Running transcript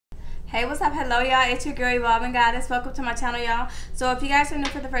Hey, what's up? Hello, y'all. It's your girl, Evolving Goddess. Welcome to my channel, y'all. So if you guys are new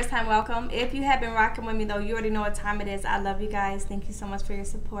for the first time, welcome. If you have been rocking with me, though, you already know what time it is. I love you guys. Thank you so much for your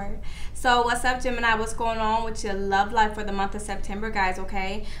support. So what's up, Gemini? What's going on with your love life for the month of September, guys,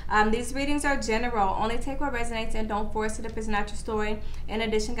 okay? These readings are general. Only take what resonates and don't force it if it's not your story. In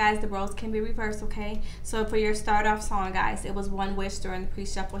addition, guys, the roles can be reversed, okay? So for your start off song, guys, it was one wish during the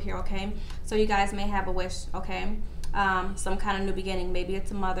pre-shuffle here, okay? So you guys may have a wish, okay? Some kind of new beginning. Maybe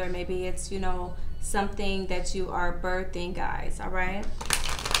it's a mother, maybe it's, you know, something that you are birthing, guys. All right,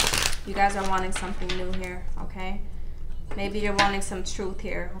 you guys are wanting something new here, okay? Maybe you're wanting some truth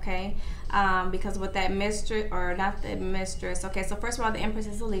here, okay? Because with that mistress, or not the mistress, okay? So first of all, the Empress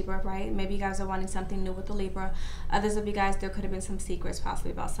is a Libra, right? Maybe you guys are wanting something new with the Libra. Others of you guys, there could have been some secrets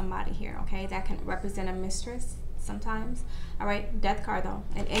possibly about somebody here, okay? That can represent a mistress sometimes. All right, Death card though,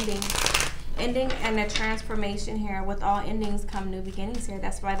 an ending and a transformation here. With all endings come new beginnings here.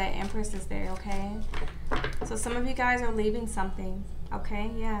 That's why that Empress is there, okay? So some of you guys are leaving something,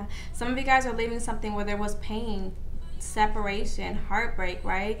 okay? Yeah, some of you guys are leaving something where there was pain, separation, heartbreak,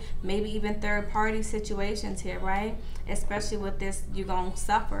 right? Maybe even third-party situations here, right? Especially with this, you're gonna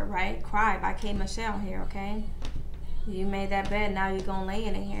suffer, right? Cry by K. Michelle here, okay? You made that bed, now you're gonna lay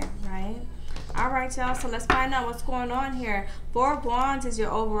in it here, right? All right, y'all, so let's find out what's going on here. Four of Wands is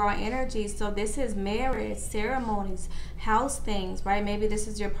your overall energy. So this is marriage, ceremonies, house things, right? Maybe this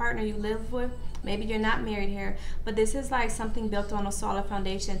is your partner you live with. Maybe you're not married here, but this is like something built on a solid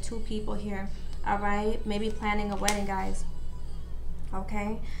foundation. Two people here, all right? Maybe planning a wedding, guys,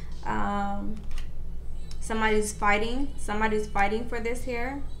 okay? Somebody's fighting for this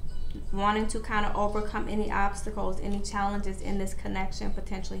here, wanting to kind of overcome any obstacles, any challenges in this connection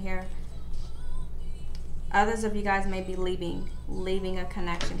potentially here. Others of you guys may be leaving a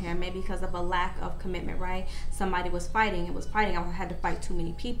connection here, maybe because of a lack of commitment, right? Somebody was fighting, I had to fight too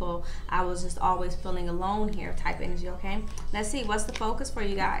many people. I was just always feeling alone here type energy, okay? Let's see, what's the focus for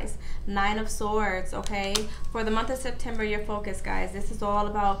you guys? Nine of Swords, okay? For the month of September, your focus, guys. This is all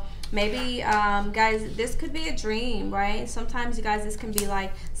about maybe, guys, this could be a dream, right? Sometimes, you guys, this can be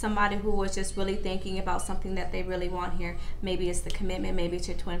like somebody who was just really thinking about something that they really want here. Maybe it's the commitment, maybe it's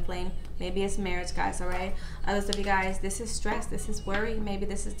your twin flame, maybe it's marriage, guys, all right? Others of you guys, this is stress, this is worry, maybe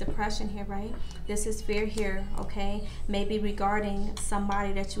this is depression here, right? This is fear here, okay? Maybe regarding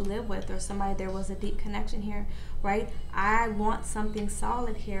somebody that you live with or somebody there was a deep connection here, right? I want something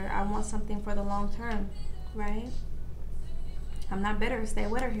solid here. I want something for the long term, right? I'm not bitter. Stay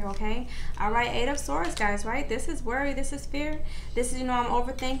with her here, okay? All right, Eight of Swords, guys, right? This is worry. This is fear. This is, you know, I'm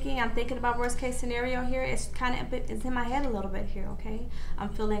overthinking. I'm thinking about worst case scenario here. It's kind of, it's in my head a little bit here, okay? I'm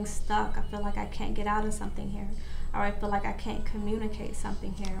feeling stuck. I feel like I can't get out of something here. Or I feel like I can't communicate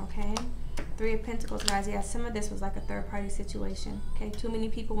something here, okay? Three of Pentacles, guys. Yeah, some of this was like a third-party situation, okay? Too many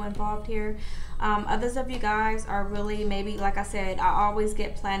people involved here. Others of you guys are really, maybe, like I said, I always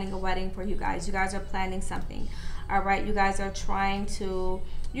get planning a wedding for you guys. You guys are planning something. All right, you guys are trying to,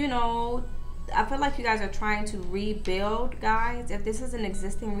 you know, I feel like you guys are trying to rebuild, guys. If this is an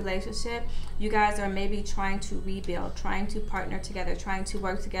existing relationship, you guys are maybe trying to rebuild, trying to partner together, trying to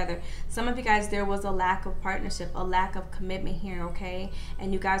work together. Some of you guys, there was a lack of partnership, a lack of commitment here, okay?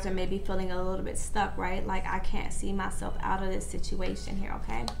 And you guys are maybe feeling a little bit stuck, right? Like, I can't see myself out of this situation here,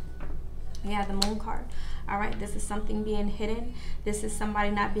 okay? Yeah, the Moon card. All right, this is something being hidden. This is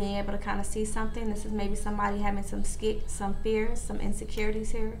somebody not being able to kind of see something. This is maybe somebody having some fears, some insecurities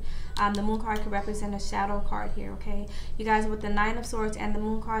here. The Moon card could represent a shadow card here, okay? You guys, with the Nine of Swords and the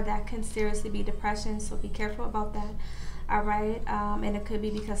Moon card, that can seriously be depression, so be careful about that. All right, and it could be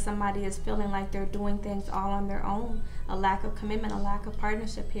because somebody is feeling like they're doing things all on their own. A lack of commitment, a lack of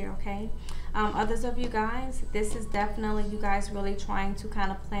partnership here, okay? Others of you guys, this is definitely you guys really trying to kind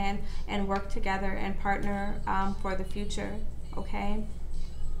of plan and work together and partner for the future, okay?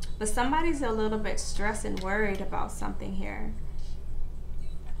 But somebody's a little bit stressed and worried about something here.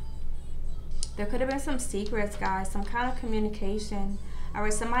 There could have been some secrets, guys, some kind of communication. All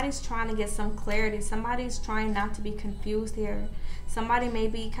right, somebody's trying to get some clarity. Somebody's trying not to be confused here. Somebody may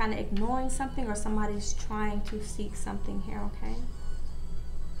be kind of ignoring something, or somebody's trying to seek something here, okay?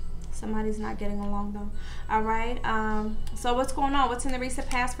 Somebody's not getting along though. All right, so what's going on? What's in the recent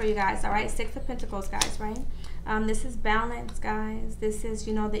past for you guys? All right, Six of Pentacles, guys, right? This is balance, guys. This is,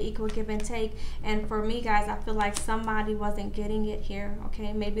 you know, the equal give and take. And for me, guys, I feel like somebody wasn't getting it here,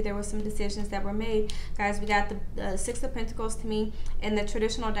 okay? Maybe there were some decisions that were made. Guys, we got the Six of Pentacles to me. In the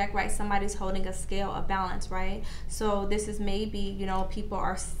traditional deck, right, somebody's holding a scale of balance, right? So this is maybe, you know, people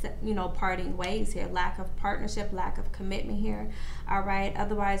are, you know, parting ways here. Lack of partnership, lack of commitment here. All right.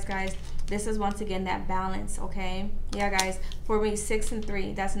 Otherwise, guys, this is once again that balance, okay? Yeah, guys, for me, 6 and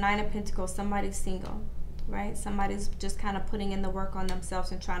 3, that's 9 of Pentacles. Somebody's single, right? Somebody's just kind of putting in the work on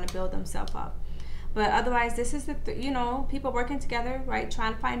themselves and trying to build themselves up. But otherwise, this is the, you know, people working together, right?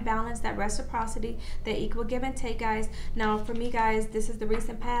 Trying to find balance, that reciprocity, that equal give and take, guys. Now, for me, guys, this is the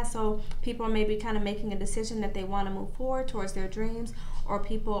recent past. So people are maybe kind of making a decision that they want to move forward towards their dreams, or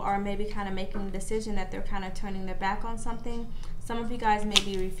people are maybe kind of making a decision that they're kind of turning their back on something. Some of you guys may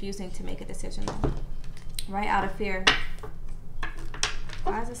be refusing to make a decision, though, right? Out of fear.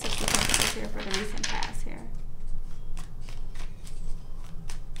 Why is the 6 of Pentacles here for the recent past here?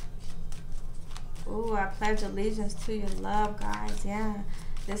 Ooh, I pledge allegiance to your love, guys. Yeah,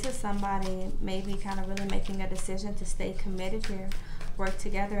 this is somebody maybe kind of really making a decision to stay committed here, work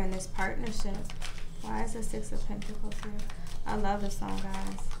together in this partnership. Why is the 6 of Pentacles here? I love this song,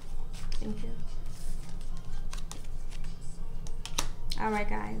 guys. Thank you. All right,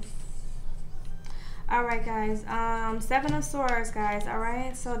 guys. All right, guys. 7 of Swords, guys. All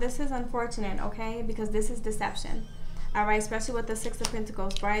right, so this is unfortunate, okay, because this is deception. All right, especially with the 6 of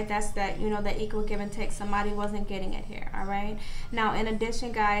Pentacles, right? That's that, you know, the equal give and take. Somebody wasn't getting it here, all right? Now, in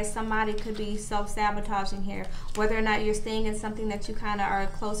addition, guys, somebody could be self-sabotaging here. Whether or not you're staying in something that you kind of are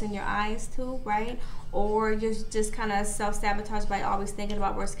closing your eyes to, right? Or you're just kind of self-sabotage by always thinking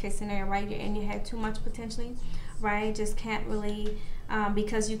about worst case scenario, right? You're in your head too much potentially, right? Just can't really,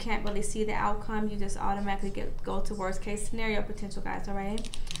 because you can't really see the outcome, you just automatically go to worst case scenario potential, guys, all right?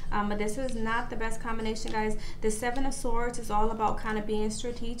 But this is not the best combination, guys. The 7 of Swords is all about kind of being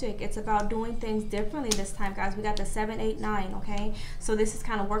strategic. It's about doing things differently this time, guys. We got the 7, 8, 9, okay? So this is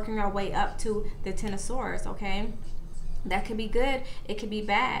kind of working our way up to the 10 of Swords, okay? That could be good. It could be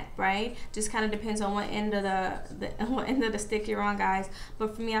bad, right? Just kind of depends on what end of what end of the stick you're on, guys.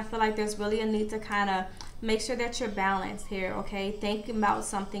 But for me, I feel like there's really a need to kind of make sure that you're balanced here, okay? Thinking about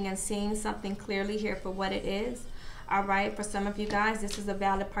something and seeing something clearly here for what it is. All right, for some of you guys, this is a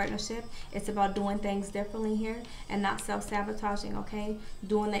valid partnership. It's about doing things differently here and not self-sabotaging, okay?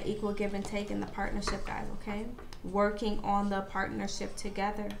 Doing the equal give and take in the partnership, guys, okay? Working on the partnership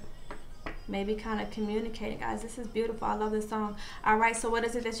together. Maybe kind of communicating, guys. This is beautiful. I love this song. All right, so what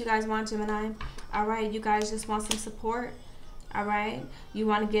is it that you guys want, Gemini? All right, you guys just want some support. All right, you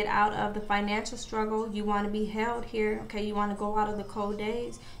want to get out of the financial struggle. You want to be held here, okay? You want to go out of the cold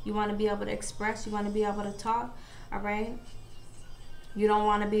days. You want to be able to express. You want to be able to talk. All right, you don't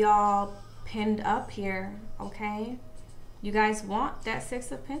want to be all pinned up here, okay? You guys want that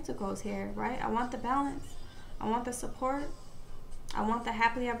 6 of Pentacles here, right? I want the balance. I want the support. I want the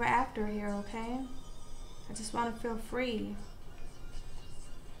happily ever after here, okay? I just want to feel free.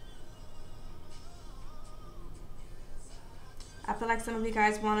 I feel like some of you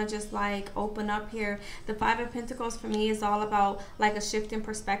guys want to just like open up here. The 5 of Pentacles for me is all about like a shift in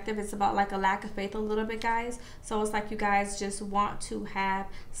perspective. It's about like a lack of faith a little bit, guys. So it's like you guys just want to have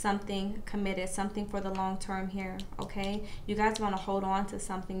something committed, something for the long term here, okay? You guys want to hold on to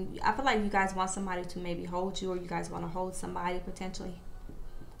something. I feel like you guys want somebody to maybe hold you, or you guys want to hold somebody potentially,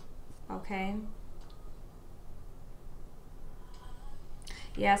 okay?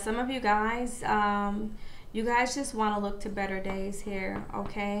 Yeah, some of you guys, you guys just want to look to better days here,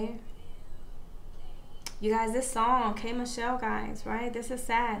 okay? You guys, this song, K. Michelle, guys, right? This is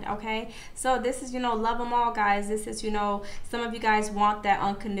sad, okay? So this is, you know, love them all, guys. This is, you know, some of you guys want that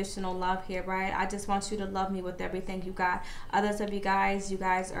unconditional love here, right? I just want you to love me with everything you got. Others of you guys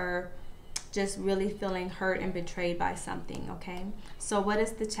are just really feeling hurt and betrayed by something, okay? So what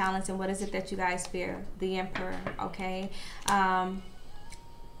is the challenge and what is it that you guys fear? The Emperor, okay?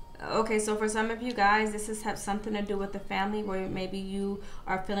 Okay, so for some of you guys, this has something to do with the family, where maybe you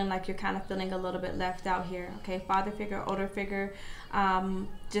are feeling like you're kind of feeling a little bit left out here. Okay, father figure, older figure,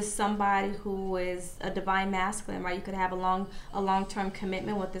 just somebody who is a divine masculine, right? You could have a long-term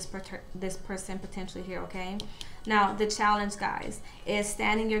commitment with this person potentially here. Okay, now the challenge, guys, is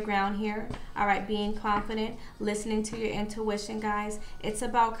standing your ground here. All right, being confident, listening to your intuition, guys. It's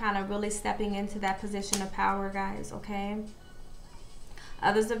about kind of really stepping into that position of power, guys. Okay.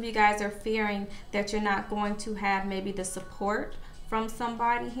 Others of you guys are fearing that you're not going to have maybe the support from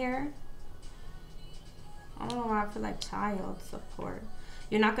somebody here. I don't know why I feel like child support.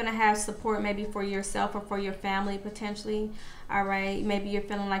 You're not going to have support maybe for yourself or for your family potentially. All right. Maybe you're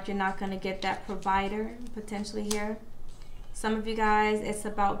feeling like you're not going to get that provider potentially here. Some of you guys, it's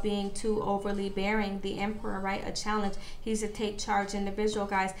about being too overly bearing. The Emperor, right? A challenge. He's a take charge individual,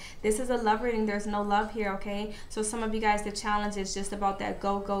 guys. This is a love reading. There's no love here, okay? So some of you guys, the challenge is just about that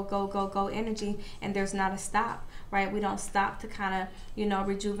go, go, go, go, go energy, and there's not a stop, right? We don't stop to kind of, you know,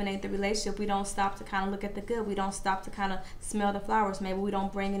 rejuvenate the relationship. We don't stop to kind of look at the good. We don't stop to kind of smell the flowers. Maybe we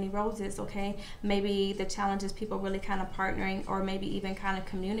don't bring any roses, okay? Maybe the challenge is people really kind of partnering, or maybe even kind of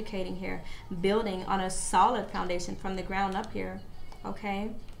communicating here, building on a solid foundation from the ground up here, okay?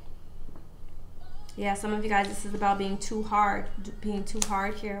 Yeah, some of you guys, this is about being too hard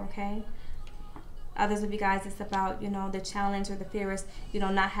here, okay? Others of you guys, it's about, you know, the challenge or the fear is, you know,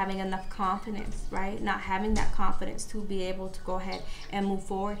 not having enough confidence, right? Not having that confidence to be able to go ahead and move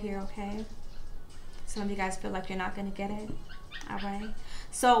forward here, okay? Some of you guys feel like you're not going to get it. All right.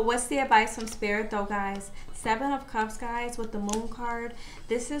 So what's the advice from Spirit though, guys? 7 of Cups, guys, with the Moon card.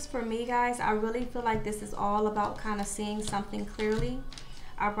 This is for me, guys. I really feel like this is all about kind of seeing something clearly.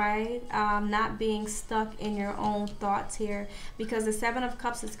 All right, not being stuck in your own thoughts here, because the 7 of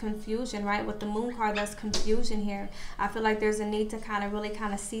Cups is confusion, right? With the Moon card, that's confusion here. I feel like there's a need to kind of really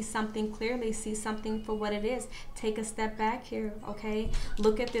kind of see something clearly, see something for what it is. Take a step back here, okay?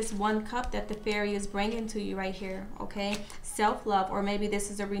 Look at this 1 cup that the fairy is bringing to you right here, okay? Self-love, or maybe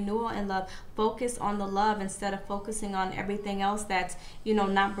this is a renewal in love. Focus on the love instead of focusing on everything else that's, you know,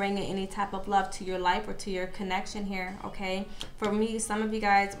 not bringing any type of love to your life or to your connection here, okay? For me, some of you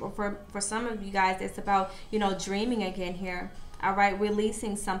guys, or for some of you guys, it's about, you know, dreaming again here. All right,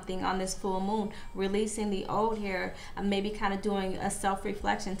 releasing something on this full moon, releasing the old here, and maybe kind of doing a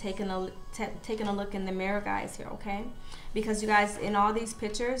self-reflection, taking a look in the mirror, guys, here, okay? Because you guys, in all these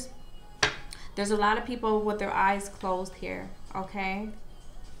pictures, there's a lot of people with their eyes closed here, okay?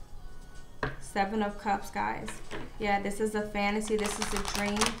 7 of Cups, guys. Yeah, this is a fantasy. This is a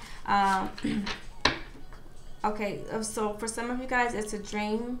dream. Okay, so for some of you guys, it's a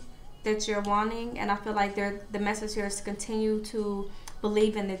dream that you're wanting, and I feel like the message here is to continue to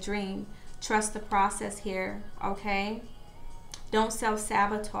believe in the dream. Trust the process here, okay? Don't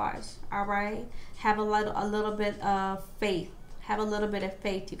self-sabotage, all right? Have a little bit of faith. Have a little bit of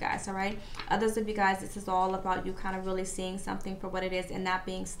faith, you guys, all right? Others of you guys, this is all about you kind of really seeing something for what it is and not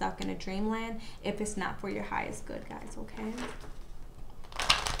being stuck in a dreamland if it's not for your highest good, guys, okay?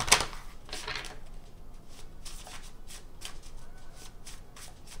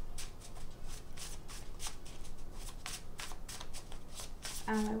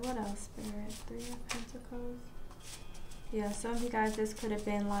 What else, Spirit? 3 of Pentacles. Yeah, some of you guys, this could have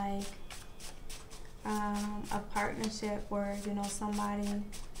been like a partnership where, you know, somebody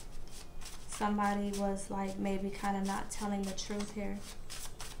was like maybe kind of not telling the truth here.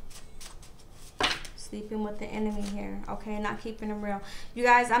 Sleeping with the enemy here, okay? Not keeping them real. You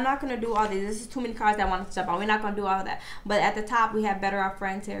guys, I'm not going to do all these. This is too many cards that I want to jump on. We're not going to do all of that. But at the top, we have better off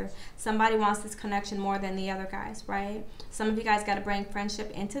friends here. Somebody wants this connection more than the other guys, right? Some of you guys got to bring friendship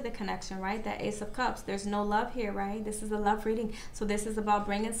into the connection, right? That Ace of Cups. There's no love here, right? This is a love reading. So this is about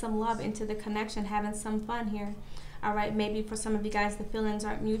bringing some love into the connection, having some fun here. All right, maybe for some of you guys, the feelings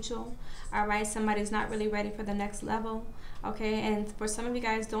aren't mutual. All right, somebody's not really ready for the next level. Okay, and for some of you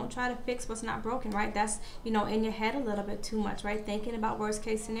guys, don't try to fix what's not broken, right? That's, you know, in your head a little bit too much, right? Thinking about worst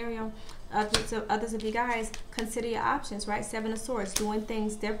case scenario. Others of you guys, consider your options, right? 7 of Swords, doing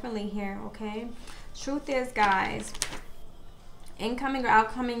things differently here, okay? Truth is, guys, incoming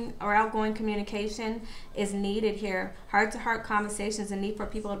or outgoing communication is needed here. Heart-to-heart conversations, a need for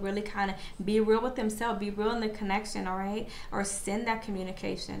people to really kind of be real with themselves, be real in the connection, all right? Or send that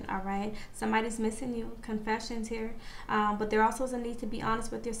communication, all right? Somebody's missing you. Confessions here. But there also is a need to be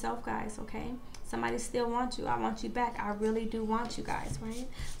honest with yourself, guys, okay? Somebody still wants you. I want you back. I really do want you guys, right?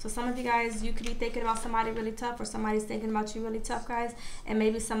 So some of you guys, you could be thinking about somebody really tough, or somebody's thinking about you really tough, guys, and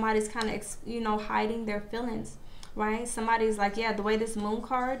maybe somebody's kind of, you know, hiding their feelings. Right? Somebody's like, yeah, the way this moon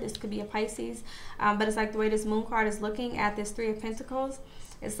card, this could be a Pisces, but it's like the way this moon card is looking at this 3 of Pentacles,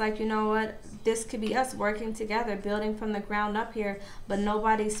 it's like, you know what, this could be us working together, building from the ground up here, but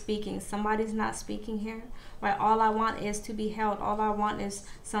nobody's speaking. Somebody's not speaking here, right? All I want is to be held. All I want is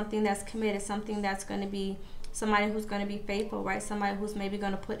something that's committed, something that's going to be somebody who's going to be faithful, right? Somebody who's maybe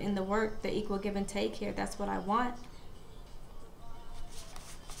going to put in the work, the equal give and take here. That's what I want.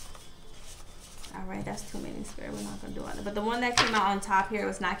 All right, that's too many, Spirit. We're not going to do it. But the one that came out on top here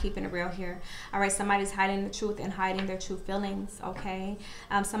was not keeping it real here. All right, somebody's hiding the truth and hiding their true feelings, okay?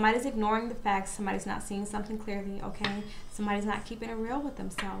 Somebody's ignoring the facts. Somebody's not seeing something clearly, okay? Somebody's not keeping it real with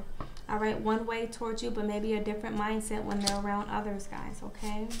themselves. All right, one way towards you, but maybe a different mindset when they're around others, guys,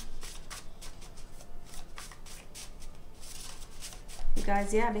 okay? You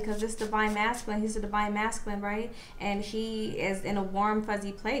guys, yeah, because this divine masculine, he's a divine masculine, right? And he is in a warm,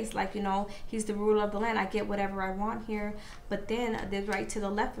 fuzzy place. Like, you know, he's the ruler of the land. I get whatever I want here. But then the right to the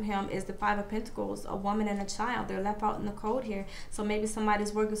left of him is the Five of Pentacles, a woman and a child. They're left out in the cold here. So maybe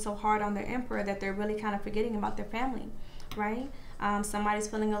somebody's working so hard on their emperor that they're really kind of forgetting about their family, right? Somebody's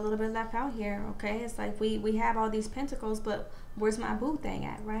feeling a little bit left out here, okay? It's like we have all these pentacles, but where's my boo thing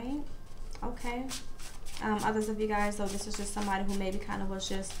at, right? Okay. Others of you guys, so this is just somebody who maybe kind of was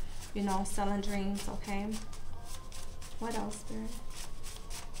just, you know, selling dreams, okay? What else, Spirit?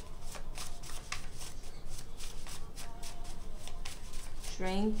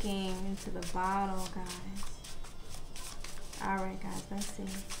 Drinking into the bottle, guys. All right, guys, let's see.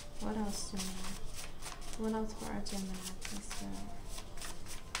 What else, Gemini? What else for our Gemini, please, Spirit?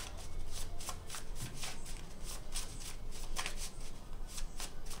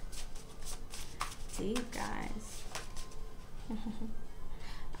 Deep, guys.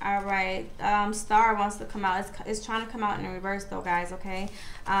 All right, Star wants to come out. It's trying to come out in reverse though, guys, okay?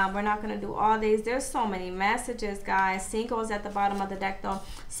 We're not going to do all these. There's so many messages, guys. Cinco is at the bottom of the deck though,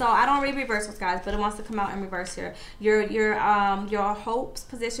 so I don't read reversals, guys, but it wants to come out in reverse here. Your hopes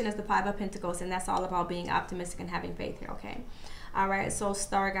position is the Five of Pentacles, and that's all about being optimistic and having faith here, okay? All right, so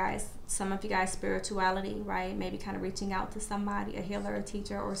Star, guys, some of you guys, spirituality, right? Maybe kind of reaching out to somebody, a healer, a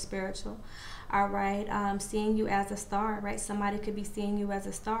teacher, or spiritual. All right, seeing you as a star, right? Somebody could be seeing you as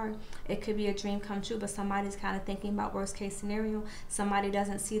a star. It could be a dream come true, but somebody's kind of thinking about worst case scenario. Somebody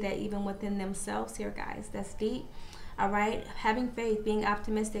doesn't see that even within themselves here, guys. That's deep. All right, having faith, being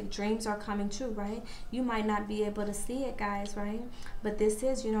optimistic, dreams are coming true, right? You might not be able to see it, guys, right? But this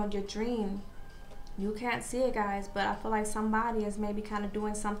is, you know, your dream. You can't see it, guys, but I feel like somebody is maybe kind of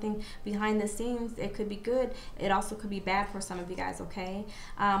doing something behind the scenes. It could be good. It also could be bad for some of you guys, okay?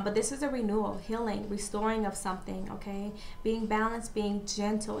 But this is a renewal, healing, restoring of something, okay? Being balanced, being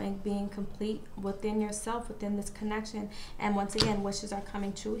gentle, and being complete within yourself, within this connection. And once again, wishes are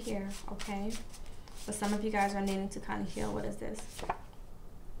coming true here, okay? But some of you guys are needing to kind of heal. What is this?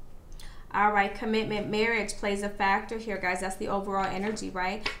 All right, commitment, marriage plays a factor here, guys. That's the overall energy,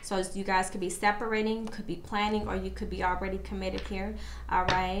 right? So you guys could be separating, could be planning, or you could be already committed here. All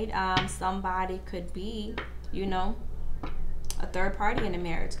right, somebody could be, you know, a third party in a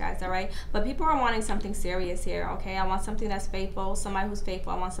marriage, guys. All right, but people are wanting something serious here, okay? I want something that's faithful, somebody who's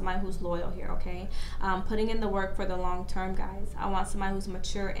faithful. I want somebody who's loyal here, okay? Putting in the work for the long term, guys. I want somebody who's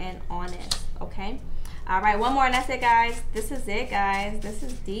mature and honest, okay? All right, one more and that's it, guys. This is it, guys. This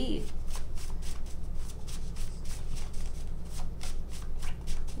is deep.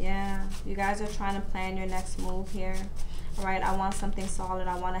 Yeah, you guys are trying to plan your next move here. All right, I want something solid.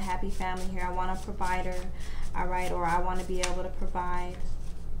 I want a happy family here. I want a provider. All right, or I want to be able to provide.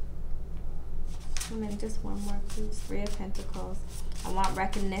 And then just one more, please. Three of Pentacles. I want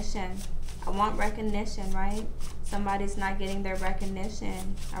recognition. I want recognition, right? Somebody's not getting their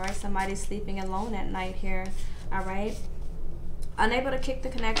recognition. All right, somebody's sleeping alone at night here. All right. Unable to kick the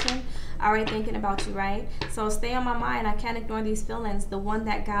connection. All right, thinking about you, right? So stay on my mind. I can't ignore these feelings. The one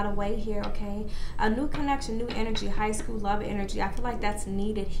that got away here, okay? A new connection, new energy, high school love energy. I feel like that's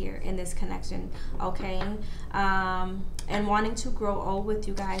needed here in this connection, okay? And wanting to grow old with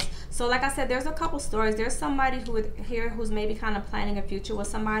you guys. So like I said, there's a couple stories. There's somebody here who's maybe kind of planning a future with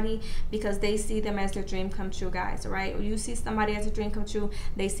somebody because they see them as their dream come true, guys, all right? Or you see somebody as a dream come true,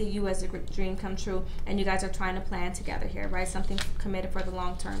 they see you as a dream come true, and you guys are trying to plan together here, right? Something committed for the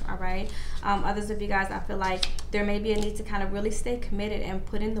long term, all right? Others of you guys, I feel like there may be a need to kind of really stay committed and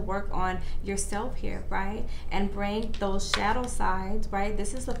put in the work on yourself here, right? And bring those shadow sides, right?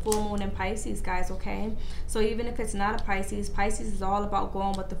 This is the full moon in Pisces, guys, okay? So even if it's not a Pisces, Pisces is all about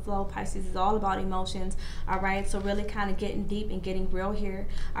going with the flow. Pisces is all about emotions, all right? So really kind of getting deep and getting real here,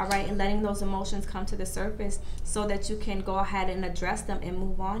 all right? And letting those emotions come to the surface so that you can go ahead and address them and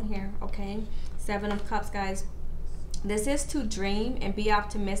move on here, okay? Seven of Cups, guys. This is to dream and be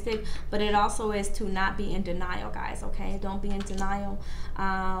optimistic, but it also is to not be in denial, guys, okay? Don't be in denial,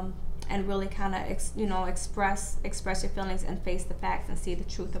 and really kind of, express your feelings and face the facts and see the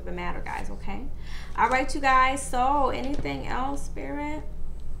truth of the matter, guys, okay? All right, you guys, so anything else, Spirit?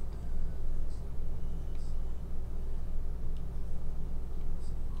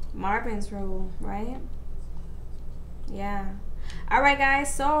 Marvin's rule, right? Yeah. All right,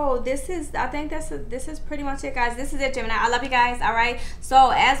 guys. So this is, I think this is pretty much it, guys. This is it, Gemini. I love you guys. All right.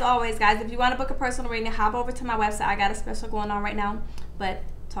 So as always, guys, if you want to book a personal reading, hop over to my website. I got a special going on right now. But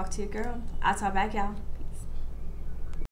talk to your girl. I'll talk back, y'all.